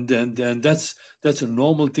 And that's a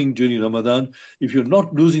normal thing during Ramadan. If you're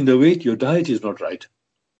not losing the weight, your diet is not right.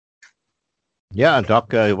 Yeah,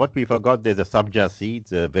 Doc, what we forgot, there's a sabja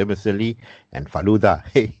seeds, vermicelli, and faluda,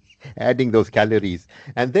 adding those calories.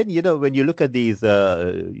 And then, when you look at these,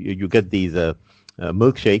 you get these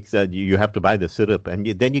milkshakes, you have to buy the syrup, and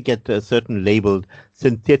then you get a certain labeled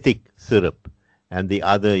synthetic syrup. And the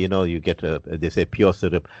other, you get, they say pure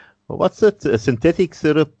syrup. What's that synthetic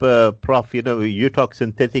syrup, Prof? You talk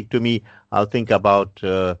synthetic to me, I'll think about,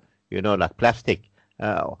 like plastic.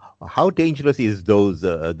 How dangerous is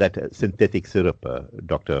that synthetic syrup,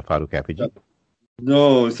 Dr. Farooq Hafeji?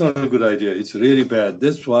 No, it's not a good idea. It's really bad.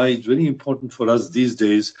 That's why it's very important for us these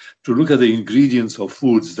days to look at the ingredients of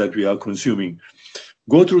foods that we are consuming.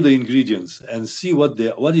 Go through the ingredients and see what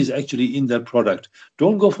is actually in that product.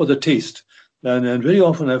 Don't go for the taste. And very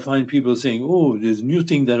often I find people saying, "Oh, there's a new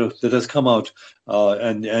thing that has come out,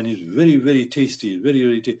 and it's very, very tasty, very,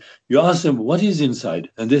 very tasty." You ask them, "What is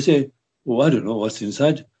inside?" And they say, "Oh, I don't know what's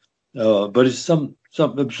inside, but it's some."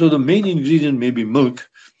 So the main ingredient may be milk,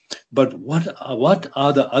 but what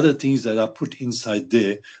are the other things that are put inside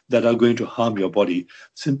there that are going to harm your body?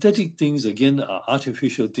 Synthetic things, again, are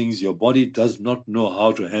artificial things. Your body does not know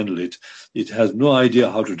how to handle it. It has no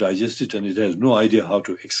idea how to digest it, and it has no idea how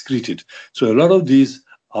to excrete it. So a lot of these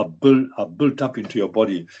are built up into your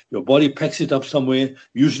body. Your body packs it up somewhere,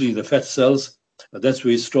 usually in the fat cells. That's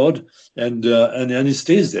where it's stored, and it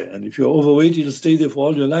stays there. And if you're overweight, it'll stay there for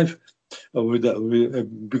all your life.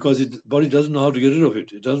 Because the body doesn't know how to get rid of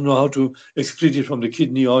it. It doesn't know how to excrete it from the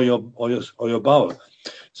kidney or your bowel.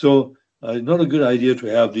 So not a good idea to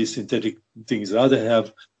have these synthetic things. Rather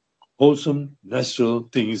have wholesome, natural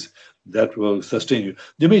things that will sustain you.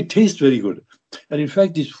 They may taste very good. And in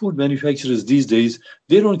fact, these food manufacturers these days,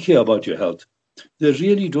 they don't care about your health. They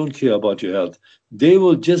really don't care about your health. They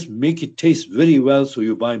will just make it taste very well so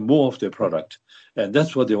you buy more of their product. And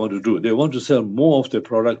that's what they want to do. They want to sell more of their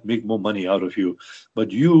product, make more money out of you.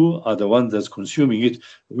 But you are the one that's consuming it.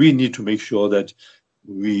 We need to make sure that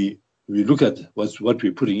we look at what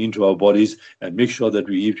we're putting into our bodies and make sure that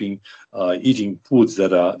we're eating foods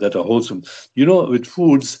that are wholesome. With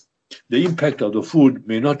foods, the impact of the food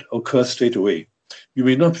may not occur straight away. You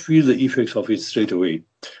may not feel the effects of it straight away,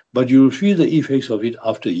 but you will feel the effects of it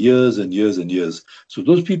after years and years and years. So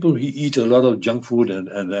those people who eat a lot of junk food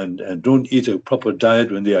and don't eat a proper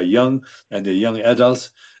diet when they are young and they're young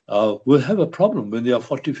adults will have a problem when they are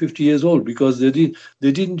 40, 50 years old, because they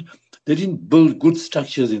didn't build good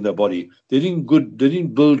structures in their body. They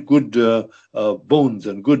didn't build good bones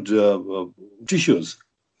and good tissues.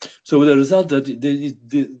 So with the result that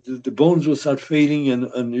the bones will start failing,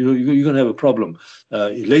 and you're going to have a problem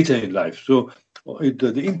later in life. So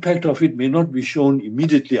the impact of it may not be shown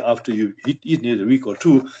immediately after you've eaten it a week or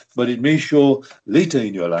two, but it may show later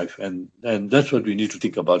in your life, and that's what we need to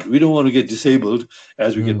think about. We don't want to get disabled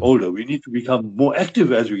as we get older. We need to become more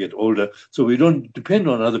active as we get older, so we don't depend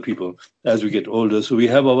on other people as we get older. So we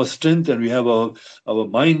have our strength and we have our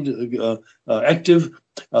mind active,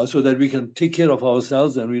 so that we can take care of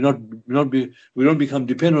ourselves and we don't become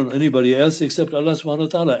dependent on anybody else except Allah subhanahu wa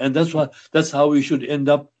ta'ala. And that's how we should end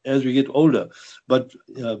up as we get older. But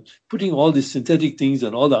putting all these synthetic things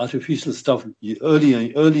and all the artificial stuff early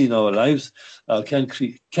in our lives can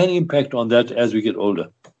impact on that as we get older.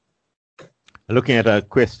 Looking at a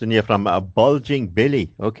question here from a bulging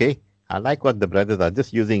belly. Okay. I like what the brothers are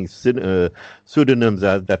just using pseudonyms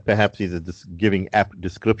that perhaps he's just giving app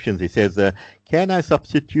descriptions. He says, can I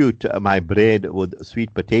substitute my bread with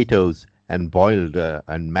sweet potatoes and boiled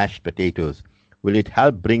and mashed potatoes. Will it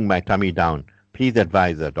help bring my tummy down? Please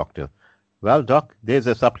advise, doctor. Well, doc, there's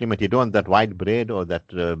a supplement. You don't want that white bread or that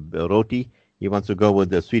roti. He wants to go with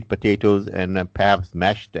the sweet potatoes and perhaps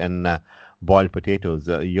mashed and boiled potatoes.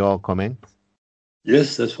 Your comments?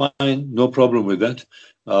 Yes, that's fine. No problem with that.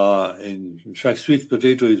 In fact, sweet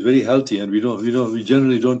potato is very healthy, and we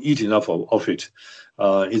generally don't eat enough of it.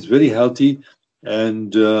 It's very healthy,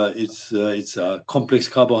 and it's complex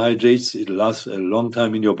carbohydrates. It lasts a long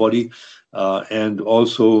time in your body, and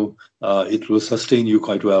also it will sustain you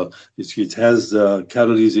quite well. It has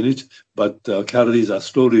calories in it, but calories are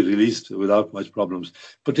slowly released without much problems.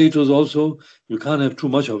 Potatoes also, you can't have too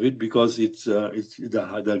much of it because the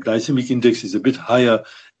glycemic index is a bit higher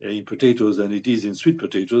in potatoes than it is in sweet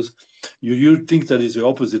potatoes. You'd think that it's the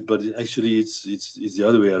opposite, but actually it's the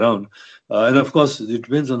other way around. And of course, it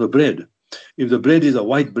depends on the bread. If the bread is a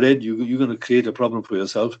white bread, you're going to create a problem for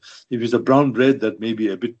yourself. If it's a brown bread, that may be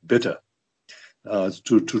a bit better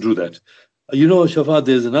to do that. Shafat,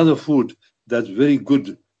 there's another food that's very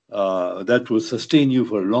good that will sustain you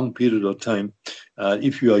for a long period of time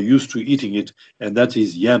if you are used to eating it, and that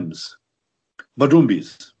is yams,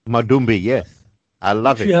 madumbis. Madumbi, yes. I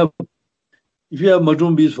love it. If you have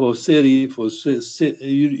madumbis for seri, it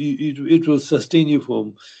will sustain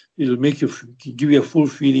you it'll make you give you a full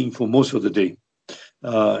feeling for most of the day.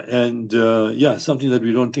 Something that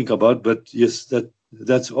we don't think about, but yes,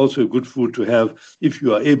 that's also a good food to have if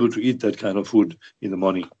you are able to eat that kind of food in the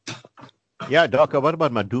morning. Yeah, Doc, what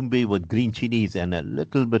about madumbi with green chilies and a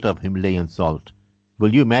little bit of Himalayan salt?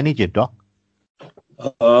 Will you manage it, Doc?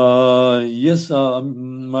 Yes,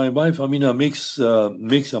 my wife Amina makes a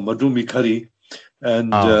madumbi curry,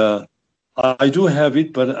 and I do have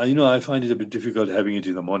it, but I find it a bit difficult having it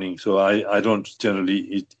in the morning, so I don't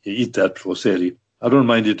generally eat that for sehri. I don't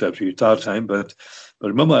mind it after iftar time, but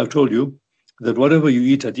remember I've told you that whatever you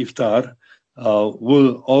eat at iftar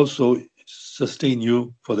will also sustain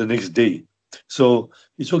you for the next day. So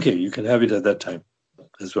it's okay. You can have it at that time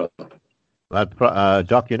as well. Well,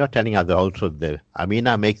 Doc, you're not telling us the whole truth there.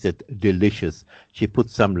 Amina makes it delicious. She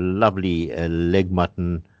puts some lovely leg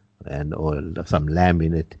mutton or some lamb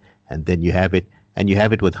in it, and then you have it, and you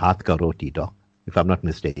have it with hatka roti, Doc, if I'm not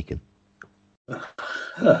mistaken.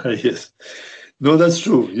 Yes. No, that's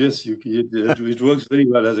true. Yes, it works very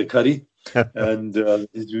well as a curry, and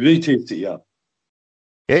it's very tasty, yeah.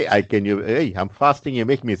 Hey, I'm fasting. You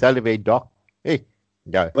make me salivate, Doc. Hey.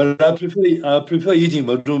 Yeah. But I prefer eating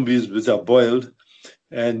madumbis which are boiled,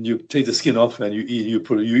 and you take the skin off and you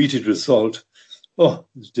eat it with salt. Oh,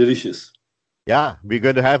 it's delicious. Yeah, we're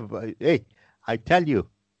going to have. Hey, I tell you,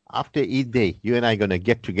 after Eid Day, you and I are going to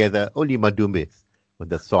get together only madumbis with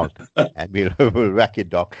the salt, and we'll whack it,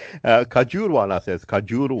 Doc. Kajurwala says,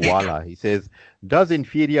 he says, does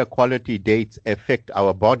inferior quality dates affect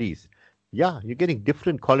our bodies? Yeah, you're getting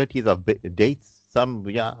different qualities of dates. Some,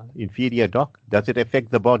 inferior, Doc. Does it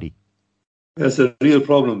affect the body? That's a real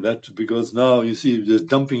problem, because now you see there's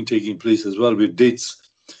dumping taking place as well with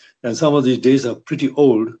dates. And some of these dates are pretty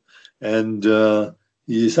old, and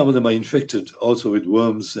some of them are infected also with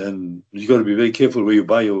worms, and you got to be very careful where you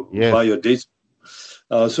buy your dates.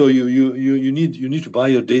 So you need to buy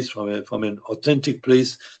your dates from an authentic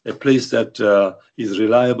place, a place that is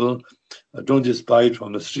reliable. Don't just buy it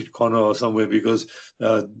from the street corner or somewhere, because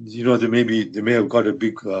they may have got a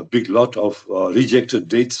big lot of rejected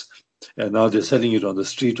dates, and now they're selling it on the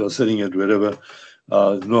street or selling it wherever.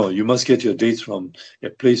 No, you must get your dates from a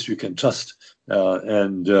place you can trust,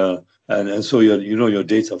 and so your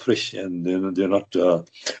dates are fresh, and they're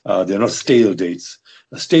not stale dates.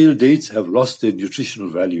 Stale dates have lost their nutritional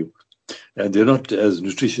value, and they're not as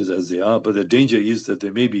nutritious as they are. But the danger is that they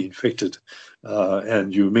may be infected,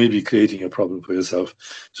 and you may be creating a problem for yourself.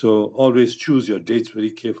 So always choose your dates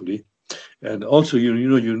very carefully, and also you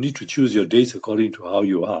need to choose your dates according to how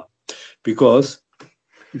you are, because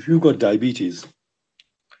if you've got diabetes,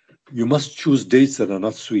 you must choose dates that are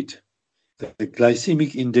not sweet. The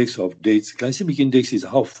glycemic index of dates, glycemic index is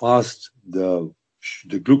how fast the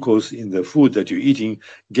glucose in the food that you're eating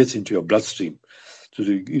gets into your bloodstream. So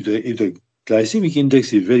if the glycemic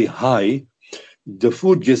index is very high, the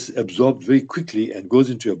food gets absorbed very quickly and goes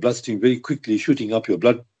into your bloodstream very quickly, shooting up your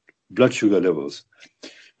blood sugar levels.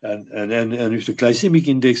 And if the glycemic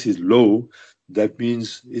index is low, that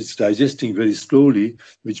means it's digesting very slowly,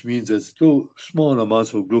 which means that small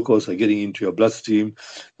amounts of glucose are getting into your bloodstream,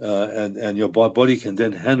 and your body can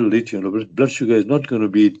then handle it. Blood sugar is not going to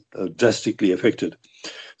be drastically affected.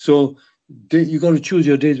 So you got to choose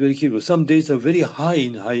your days very carefully. Some days are very high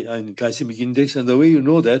in glycemic index, and the way you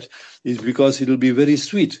know that is because it'll be very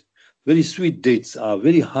sweet. very sweet dates are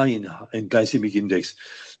very high in glycemic index.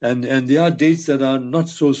 And there are dates that are not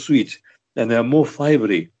so sweet and they are more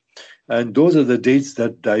fibery. And those are the dates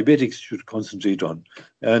that diabetics should concentrate on.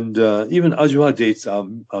 And even ajwa dates are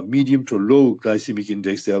medium to low glycemic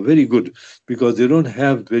index. They are very good because they don't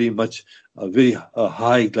have very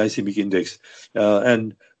high glycemic index.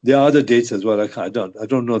 And there are other dates as well. I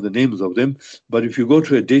don't know the names of them. But if you go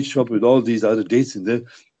to a date shop with all these other dates in there,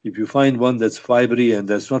 if you find one that's fibery and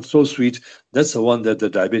that's not so sweet, that's the one that the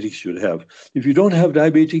diabetics should have. If you don't have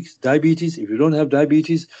diabetes,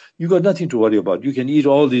 you got nothing to worry about. You can eat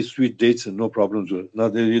all these sweet dates and no problems. It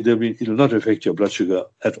will not affect your blood sugar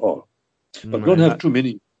at all. But don't have too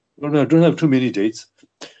many. Don't have too many dates.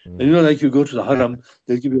 And like you go to the haram,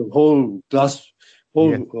 they'll give you a whole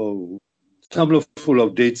tumbler full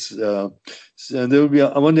of dates. And there will be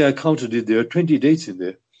one day I counted it. There are 20 dates in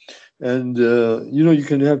there. And, you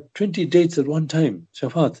can have 20 dates at one time,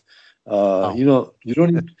 Shafat. You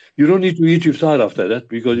don't need to eat iftar after that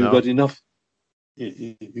because you've got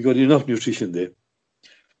enough nutrition there.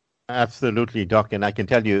 Absolutely, Doc. And I can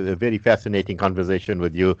tell you a very fascinating conversation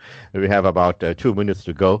with you. We have about 2 minutes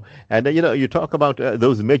to go. And, you talk about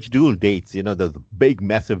those Majdool dates, those big,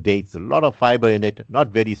 massive dates, a lot of fiber in it, not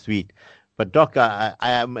very sweet. But, Doc, I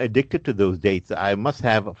am addicted to those dates. I must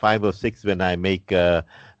have 5 or 6 when I make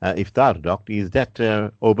iftar, Doc. Is that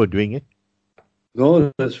overdoing it?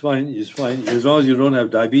 No, that's fine. It's fine. As long as you don't have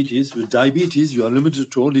diabetes. With diabetes, you are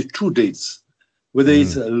limited to only 2 dates. Whether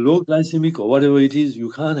it's a low glycemic or whatever it is,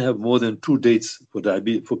 you can't have more than 2 dates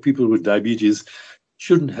for people with diabetes.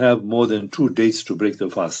 Shouldn't have more than 2 dates to break the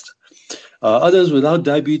fast. Others without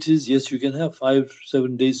diabetes, yes, you can have 5,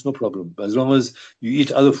 7 days, no problem. As long as you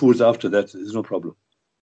eat other foods after that, there's no problem.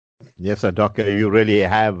 Yes, sir, Doc, you really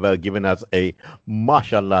have given us a,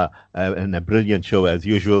 mashallah, and a brilliant show as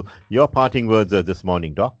usual. Your parting words this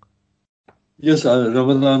morning, Doc? Yes,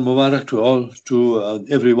 Ramadan Mubarak to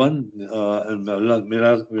everyone. And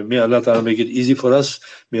may Allah Ta'ala make it easy for us.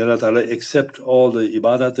 May Allah Ta'ala accept all the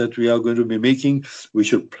ibadat that we are going to be making. We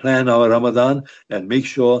should plan our Ramadan and make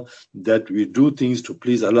sure that we do things to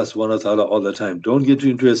please Allah Subhanahu wa Ta'ala all the time. Don't get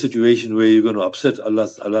into a situation where you're going to upset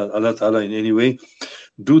Allah Ta'ala in any way.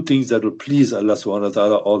 Do things that will please Allah Subhanahu wa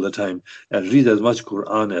Ta'ala all the time and read as much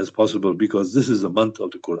Quran as possible because this is the month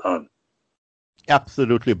of the Quran.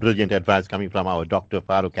 Absolutely brilliant advice coming from our Dr.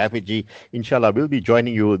 Farooq Hafiji. Inshallah, we'll be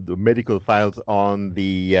joining you with the medical files on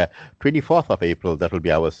the 24th of April. That will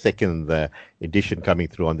be our second edition coming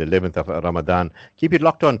through on the 11th of Ramadan. Keep it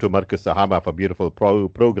locked on to Marcus Sahaba for beautiful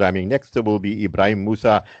programming. Next will be Ibrahim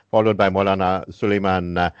Musa, followed by Maulana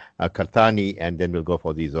Sulaiman Kartani, and then we'll go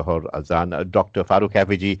for the Zohar Azan. Dr. Farooq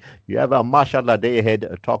Hafiji, you have a mashallah day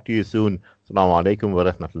ahead. Talk to you soon. Assalamu alaikum wa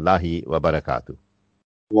rahmatullahi wa barakatuh.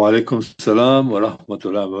 Wa alaikum salam wa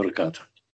rahmatullahi wa barakatuh.